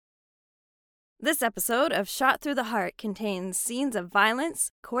This episode of Shot Through the Heart contains scenes of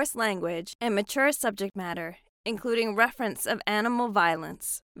violence, coarse language, and mature subject matter, including reference of animal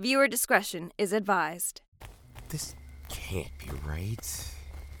violence. Viewer discretion is advised. This can't be right.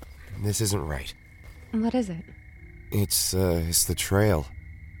 This isn't right. What is it? It's the trail.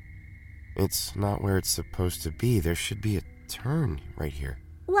 It's not where it's supposed to be. There should be a turn right here.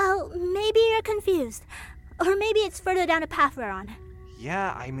 Well, maybe you're confused. Or maybe it's further down a path we're on.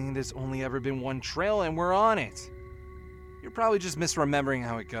 Yeah, I mean, there's only ever been one trail and we're on it. You're probably just misremembering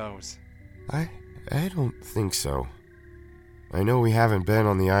how it goes. I don't think so. I know we haven't been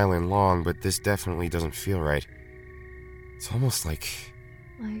on the island long, but this definitely doesn't feel right. It's almost like...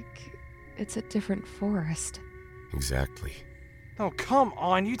 Like it's a different forest. Exactly. Oh, come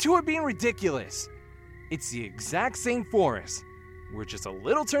on, you two are being ridiculous. It's the exact same forest. We're just a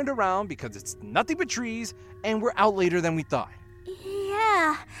little turned around because it's nothing but trees, and we're out later than we thought.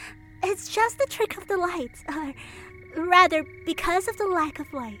 Yeah, it's just the trick of the light. Or rather, because of the lack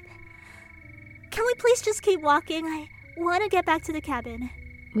of light. Can we please just keep walking? I want to get back to the cabin.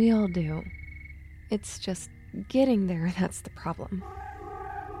 We all do. It's just getting there that's the problem.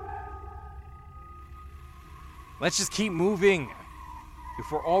 Let's just keep moving.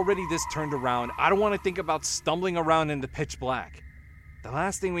 If we're already this turned around, I don't want to think about stumbling around in the pitch black. The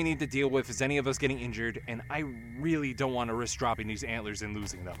last thing we need to deal with is any of us getting injured, and I really don't want to risk dropping these antlers and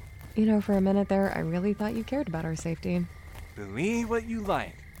losing them. You know, for a minute there, I really thought you cared about our safety. Believe what you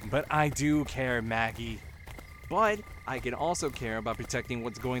like, but I do care, Maggie. But I can also care about protecting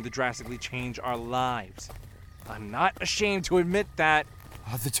what's going to drastically change our lives. I'm not ashamed to admit that.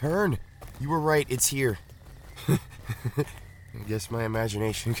 The turn. You were right, it's here. I guess my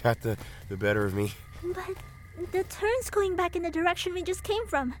imagination got the better of me. But the turn's going back in the direction we just came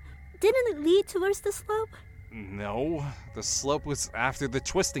from. Didn't it lead towards the slope? No, the slope was after the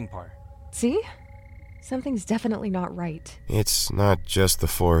twisting part. See? Something's definitely not right. It's not just the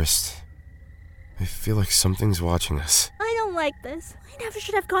forest. I feel like something's watching us. I don't like this. I never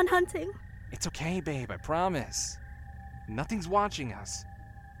should have gone hunting. It's okay, babe, I promise. Nothing's watching us.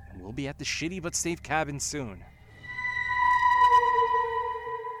 And we'll be at the shitty but safe cabin soon.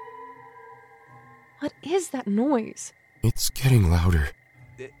 What is that noise? It's getting louder.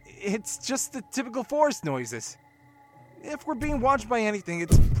 It's just the typical forest noises. If we're being watched by anything,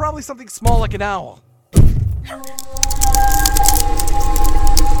 it's probably something small like an owl.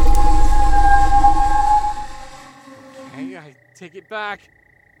 Okay, I take it back.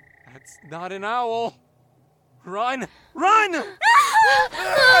 That's not an owl. Run! Run!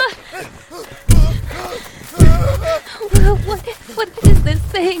 What is this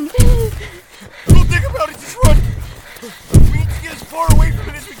thing? Don't think about it, just run! We need to get as far away from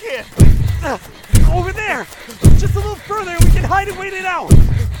it as we can. Over there! Just a little further and we can hide and wait it out!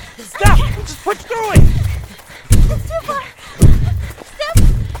 Stop! Just push through it! It's too far. Step!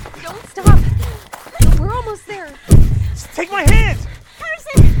 Don't stop. We're almost there. Just take my hand!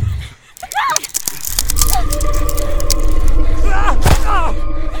 Harrison! No! No!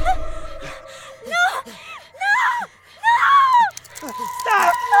 No!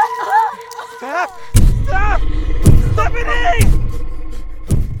 Stop! Stop! Stop! Stop it!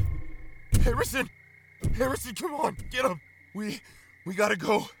 Harrison, come on, get him. We gotta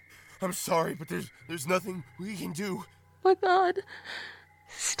go. I'm sorry, but there's nothing we can do. My God.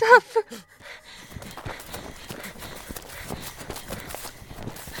 Stop.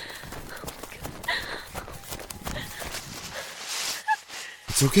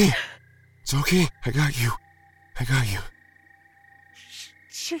 It's okay. It's okay. I got you.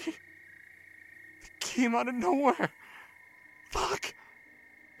 She came out of nowhere. Fuck.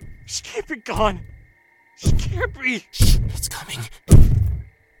 She can't be gone. She can't be. Shh, it's coming.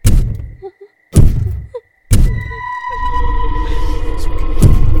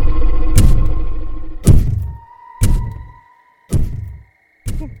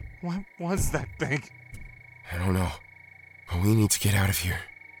 It's okay. What was that thing? I don't know, but we need to get out of here.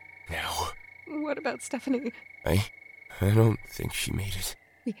 Now. What about Stephanie? I don't think she made it.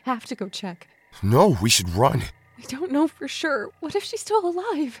 We have to go check. No, we should run. We don't know for sure. What if she's still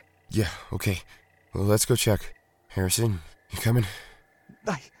alive? Yeah, okay. Well, let's go check. Harrison, you coming?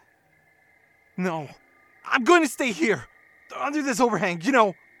 No. I'm going to stay here. Under this overhang,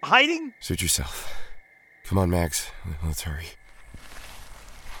 hiding. Suit yourself. Come on, Mags. Let's hurry.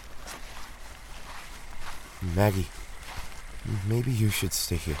 Maggie, maybe you should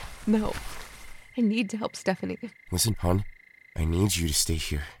stay here. No. I need to help Stephanie. Listen, hon. I need you to stay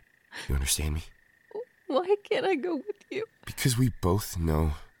here. You understand me? Why can't I go with you? Because we both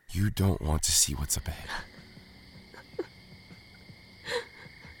know you don't want to see what's up ahead.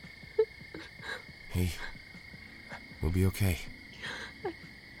 Hey, we'll be okay. I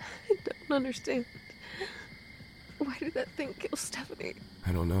don't understand. Why did that thing kill Stephanie?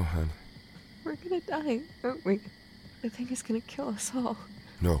 I don't know, hon. We're gonna die, aren't we? The thing is gonna kill us all.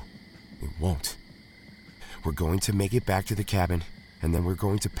 No, it won't. We're going to make it back to the cabin, and then we're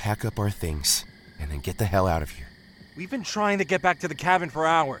going to pack up our things, and then get the hell out of here. We've been trying to get back to the cabin for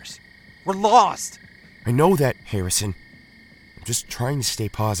hours. We're lost. I know that, Harrison. I'm just trying to stay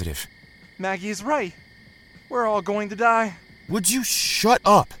positive. Maggie is right. We're all going to die. Would you shut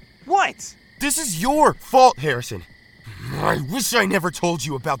up? What? This is your fault, Harrison. I wish I never told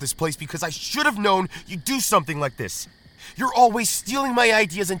you about this place because I should have known you'd do something like this. You're always stealing my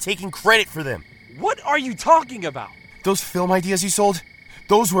ideas and taking credit for them. What are you talking about? Those film ideas you sold,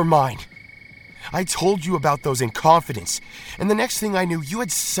 those were mine. I told you about those in confidence, and the next thing I knew, you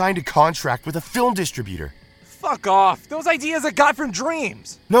had signed a contract with a film distributor. Fuck off. Those ideas I got from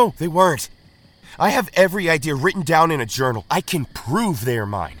dreams. No, they weren't. I have every idea written down in a journal. I can prove they are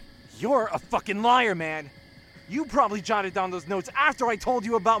mine. You're a fucking liar, man. You probably jotted down those notes after I told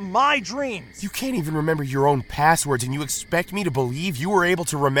you about my dreams. You can't even remember your own passwords, and you expect me to believe you were able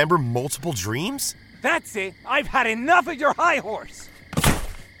to remember multiple dreams? That's it. I've had enough of your high horse.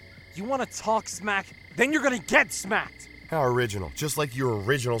 You want to talk smack? Then you're gonna get smacked. How original. Just like your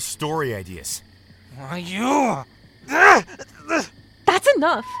original story ideas. Why, you? That's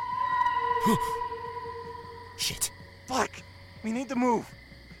enough! Shit. Fuck. We need to move.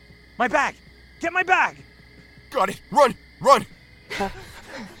 My bag. Get my bag. Got it. Run! Run!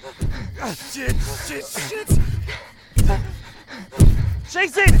 Shit.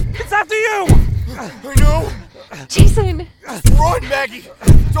 Jason, it's after you! I know! Jason! Run, Maggie!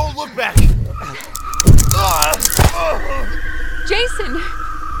 Don't look back! Jason!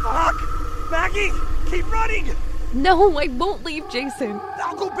 Fuck! Maggie, keep running! No, I won't leave Jason.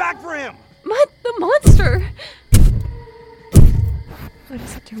 I'll go back for him! The monster! What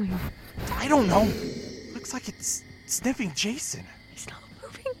is it doing? I don't know. Looks like it's sniffing Jason. He's not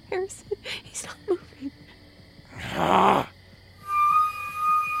moving, Harrison. He's not moving.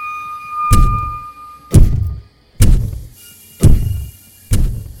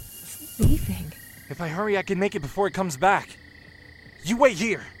 It's leaving. If I hurry, I can make it before it comes back. You wait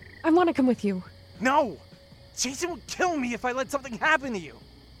here. I want to come with you. No! Jason will kill me if I let something happen to you.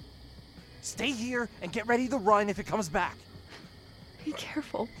 Stay here and get ready to run if it comes back. Be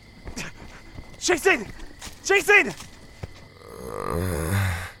careful. Jason! Jason!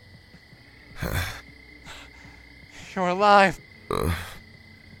 You're alive.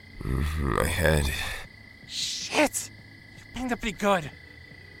 My head. Shit! You banged up pretty good.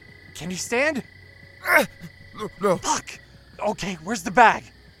 Can you stand? No. Fuck! Okay, where's the bag?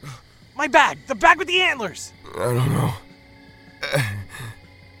 My bag! The bag with the antlers! I don't know.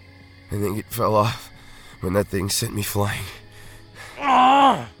 I think it fell off when that thing sent me flying.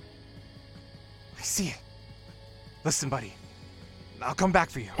 I see it. Listen, buddy. I'll come back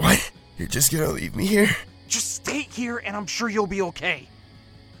for you. What? You're just gonna leave me here? Just stay here and I'm sure you'll be okay.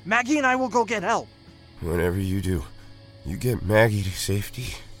 Maggie and I will go get help. Whatever you do, you get Maggie to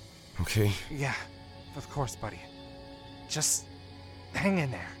safety, okay? Yeah, of course, buddy. Just hang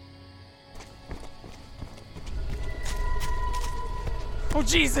in there. Oh,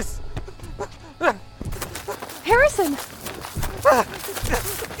 Jesus! Harrison!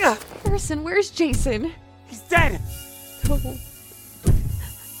 Harrison, where's Jason? He's dead! No.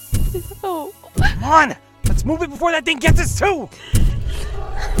 No. Come on! Let's move it before that thing gets us too!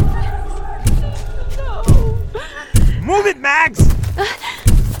 No. Move it, Mags!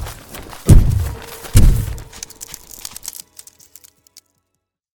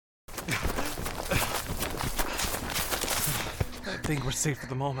 I think we're safe for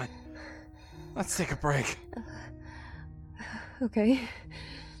the moment. Let's take a break. Okay.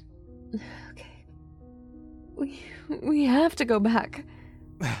 We have to go back.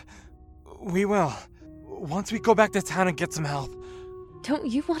 We will. Once we go back to town and get some help. Don't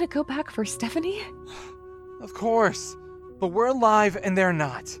you want to go back for Stephanie? Of course. But we're alive and they're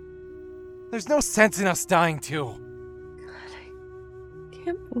not. There's no sense in us dying too. God, I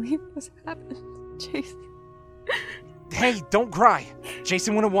can't believe this happened, Jason. Hey, don't cry.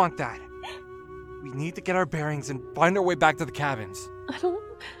 Jason wouldn't want that. We need to get our bearings and find our way back to the cabins. I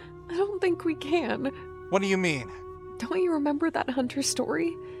don't think we can. What do you mean? Don't you remember that hunter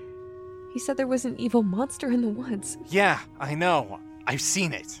story? He said there was an evil monster in the woods. Yeah, I know. I've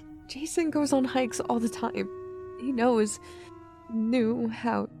seen it. Jason goes on hikes all the time. He knew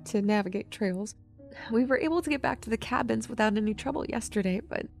how to navigate trails. We were able to get back to the cabins without any trouble yesterday,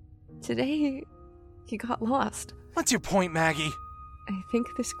 but today he got lost. What's your point, Maggie? I think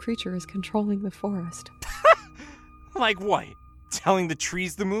this creature is controlling the forest. Like what? Telling the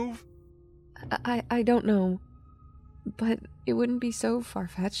trees to move? I don't know. But it wouldn't be so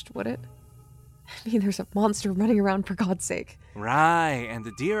far-fetched, would it? I mean, there's a monster running around for God's sake. Right, and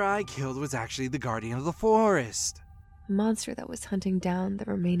the deer I killed was actually the guardian of the forest. A monster that was hunting down the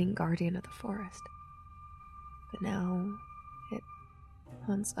remaining guardian of the forest. But now, it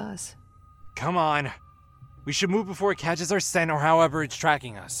hunts us. Come on. We should move before it catches our scent or however it's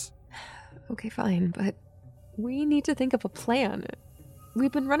tracking us. Okay, fine, but we need to think of a plan.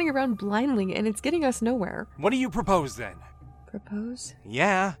 We've been running around blindly, and it's getting us nowhere. What do you propose, then? Propose?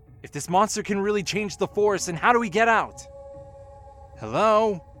 Yeah, if this monster can really change the forest, then how do we get out?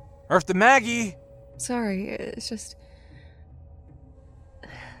 Hello? Earth to Maggie? Sorry, it's just...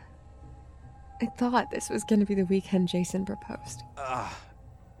 I thought this was gonna be the weekend Jason proposed.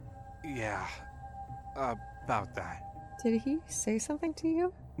 Yeah. About that. Did he say something to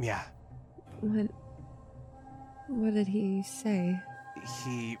you? Yeah. What did he say?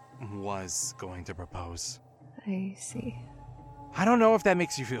 He was going to propose. I see. I don't know if that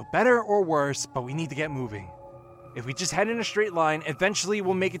makes you feel better or worse, but we need to get moving. If we just head in a straight line, eventually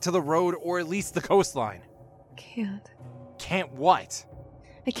we'll make it to the road or at least the coastline. Can't. Can't what?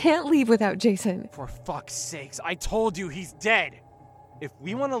 I can't leave without Jason. For fuck's sakes, I told you he's dead. If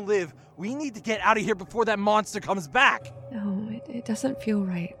we want to live, we need to get out of here before that monster comes back. No, it doesn't feel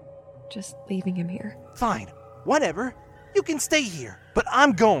right. Just leaving him here. Fine, whatever. You can stay here, but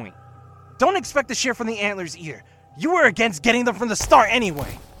I'm going. Don't expect to share from the antlers either. You were against getting them from the start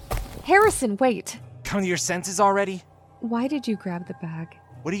anyway. Harrison, wait. Come to your senses already? Why did you grab the bag?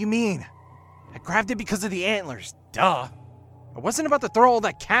 What do you mean? I grabbed it because of the antlers. Duh. I wasn't about to throw all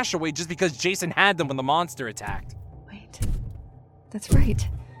that cash away just because Jason had them when the monster attacked. Wait. That's right.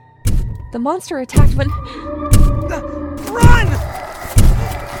 The monster attacked when... Run!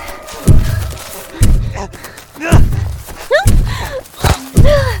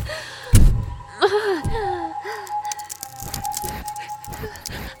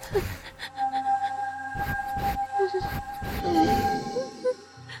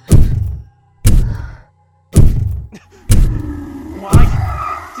 Why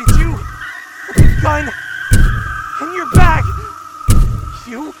did you put the gun in your bag?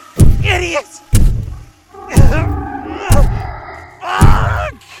 You idiot!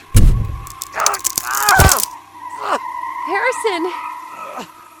 Harrison!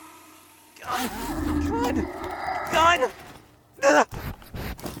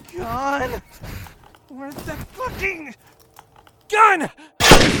 Gun! Where's the fucking gun?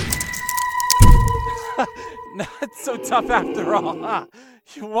 Not so tough after all, huh?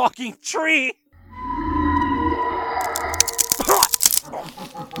 You walking tree!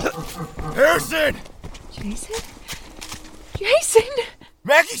 Harrison! Jason? Jason!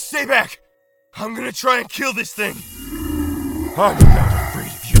 Maggie, stay back! I'm gonna try and kill this thing. I'm not afraid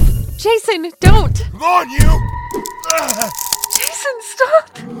of you. Jason, don't! Come on, you! Jason,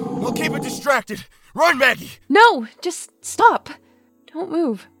 stop! I'll keep it distracted. Run, Maggie! No, just stop. Don't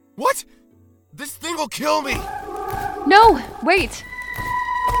move. What? This thing will kill me! No, wait.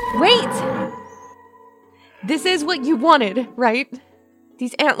 Wait! This is what you wanted, right?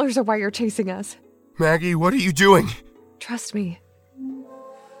 These antlers are why you're chasing us. Maggie, what are you doing? Trust me.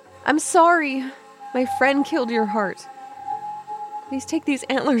 I'm sorry. My friend killed your heart. Please take these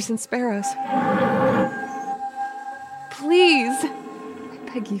antlers and spare us. Please. I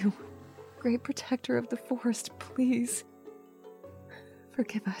beg you. Great protector of the forest, please.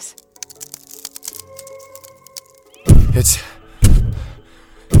 Forgive us. It's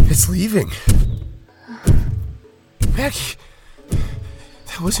leaving. Maggie,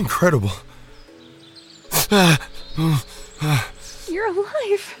 that was incredible. You're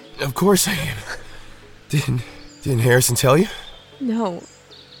alive. Of course I am. Didn't Harrison tell you? No.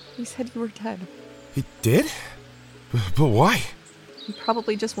 He said you were dead. He did? But why? He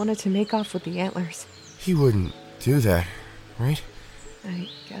probably just wanted to make off with the antlers. He wouldn't do that, right? I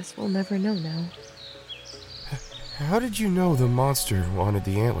guess we'll never know now. How did you know the monster wanted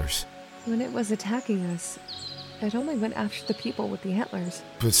the antlers? When it was attacking us, it only went after the people with the antlers.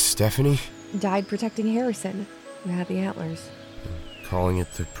 But Stephanie? Died protecting Harrison, who had the antlers. Calling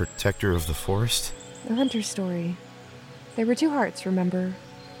it the protector of the forest? The hunter story. There were two Harts, remember?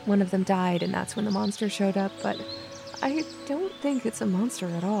 One of them died, and that's when the monster showed up, but I don't think it's a monster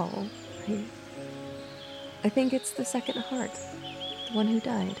at all. I think it's the second Hart, the one who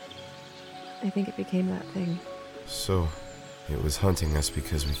died. I think it became that thing. So, it was hunting us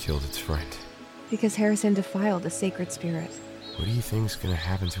because we killed its friend. Because Harrison defiled the sacred spirit. What do you think's gonna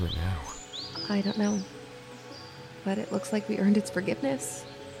happen to it now? I don't know. but it looks like we earned its forgiveness.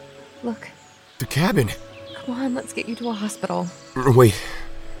 Look, The cabin. come on, let's get you to a hospital. Wait.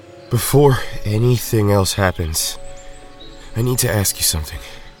 Before anything else happens, I need to ask you something.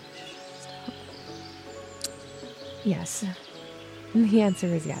 Yes. The answer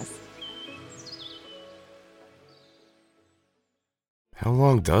is yes. How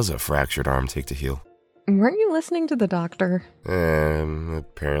long does a fractured arm take to heal? Weren't you listening to the doctor?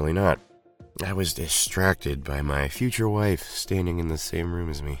 Apparently not. I was distracted by my future wife standing in the same room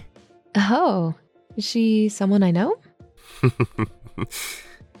as me. Oh, is she someone I know?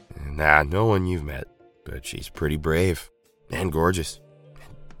 Nah, no one you've met, but she's pretty brave and gorgeous.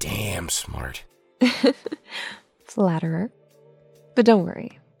 And damn smart. Flatterer. But don't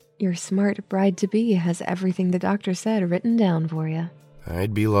worry, your smart bride-to-be has everything the doctor said written down for you.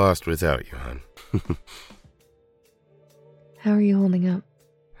 I'd be lost without you, hon. How are you holding up?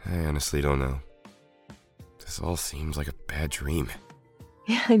 I honestly don't know. This all seems like a bad dream.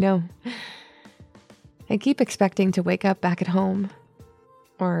 Yeah, I know. I keep expecting to wake up back at home.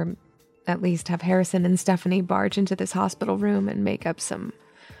 Or at least have Harrison and Stephanie barge into this hospital room and make up some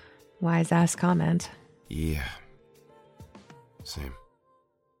wise-ass comment. Yeah. Same.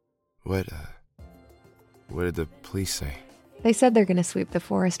 What did the police say? They said they're gonna sweep the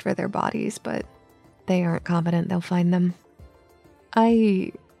forest for their bodies, but they aren't confident they'll find them.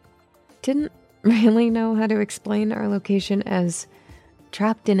 I didn't really know how to explain our location as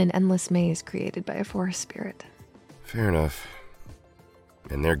trapped in an endless maze created by a forest spirit. Fair enough.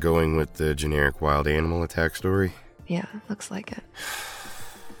 And they're going with the generic wild animal attack story? Yeah, looks like it.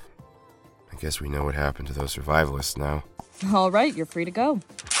 I guess we know what happened to those survivalists now. All right, you're free to go.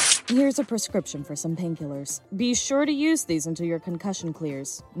 Here's a prescription for some painkillers. Be sure to use these until your concussion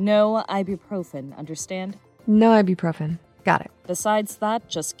clears. No ibuprofen, understand? No ibuprofen. Got it. Besides that,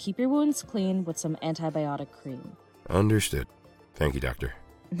 just keep your wounds clean with some antibiotic cream. Understood. Thank you, Doctor.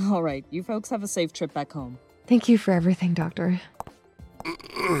 All right, you folks have a safe trip back home. Thank you for everything, Doctor.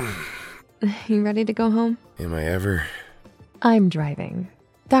 You ready to go home? Am I ever? I'm driving.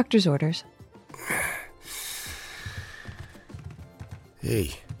 Doctor's orders.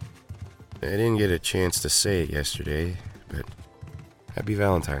 Hey, I didn't get a chance to say it yesterday, but happy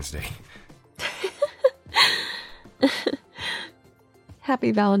Valentine's Day.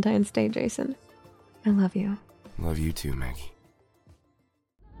 Happy Valentine's Day, Jason. I love you. Love you too, Maggie.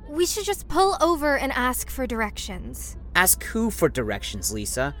 We should just pull over and ask for directions. Ask who for directions,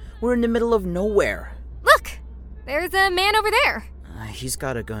 Lisa? We're in the middle of nowhere. Look! There's a man over there. He's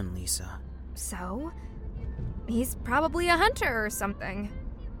got a gun, Lisa. So? He's probably a hunter or something.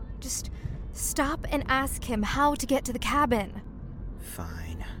 Just stop and ask him how to get to the cabin.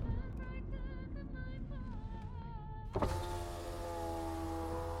 Fine.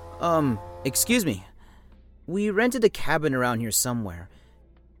 Excuse me. We rented a cabin around here somewhere.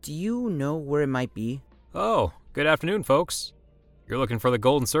 Do you know where it might be? Oh, good afternoon, folks. You're looking for the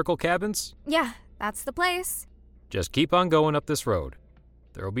Golden Circle cabins? Yeah, that's the place. Just keep on going up this road.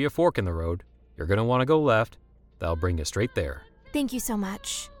 There'll be a fork in the road. You're going to want to go left. That'll bring you straight there. Thank you so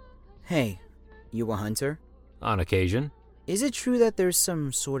much. Hey, you a hunter? On occasion. Is it true that there's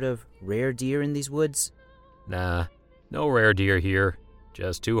some sort of rare deer in these woods? Nah, no rare deer here.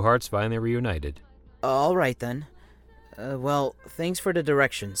 Just two hearts finally reunited. All right, then. Well, thanks for the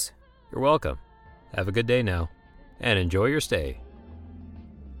directions. You're welcome. Have a good day now, and enjoy your stay.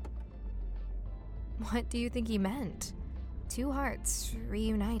 What do you think he meant? Two hearts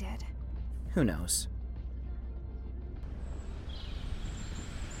reunited. Who knows?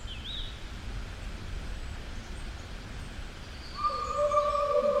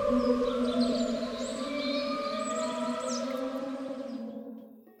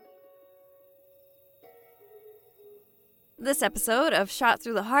 This episode of Shot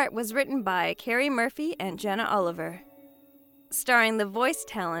Through the Heart was written by Carrie Murphy and Jenna Oliver, starring the voice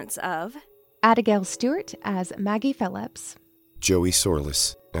talents of Abigail Stewart as Maggie Philips. Joey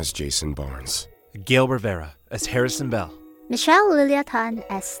Sorlis as Jason Barnes. Gail Rivera as Harrison Bell. Michelle Liliatan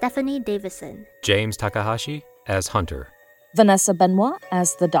as Stephanie Davisson. James Takahashi as Hunter. Vanessa Benoit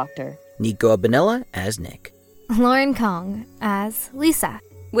as the doctor. Nico Abinella as Nick. Lauren Kong as Lisa.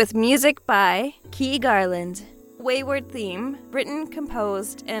 with music by Key Garland. Wayward theme, written,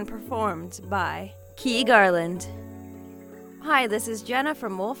 composed, and performed by Key Garland. Hi, this is Jenna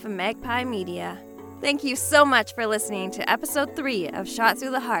from Wolf and Magpie Media. Thank you so much for listening to episode 3 of Shot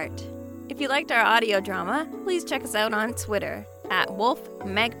Through the Heart. If you liked our audio drama, please check us out on Twitter at Wolf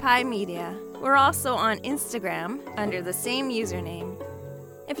Magpie Media. We're also on Instagram under the same username.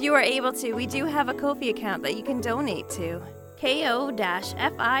 If you are able to, we do have a Ko-fi account that you can donate to.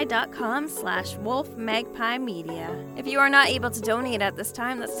 ko-fi.com/wolfmagpiemedia. If you are not able to donate at this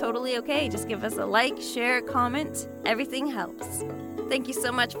time, that's totally okay. Just give us a like, share, comment. Everything helps. Thank you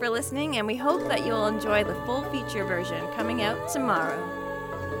so much for listening, and we hope that you'll enjoy the full feature version coming out tomorrow.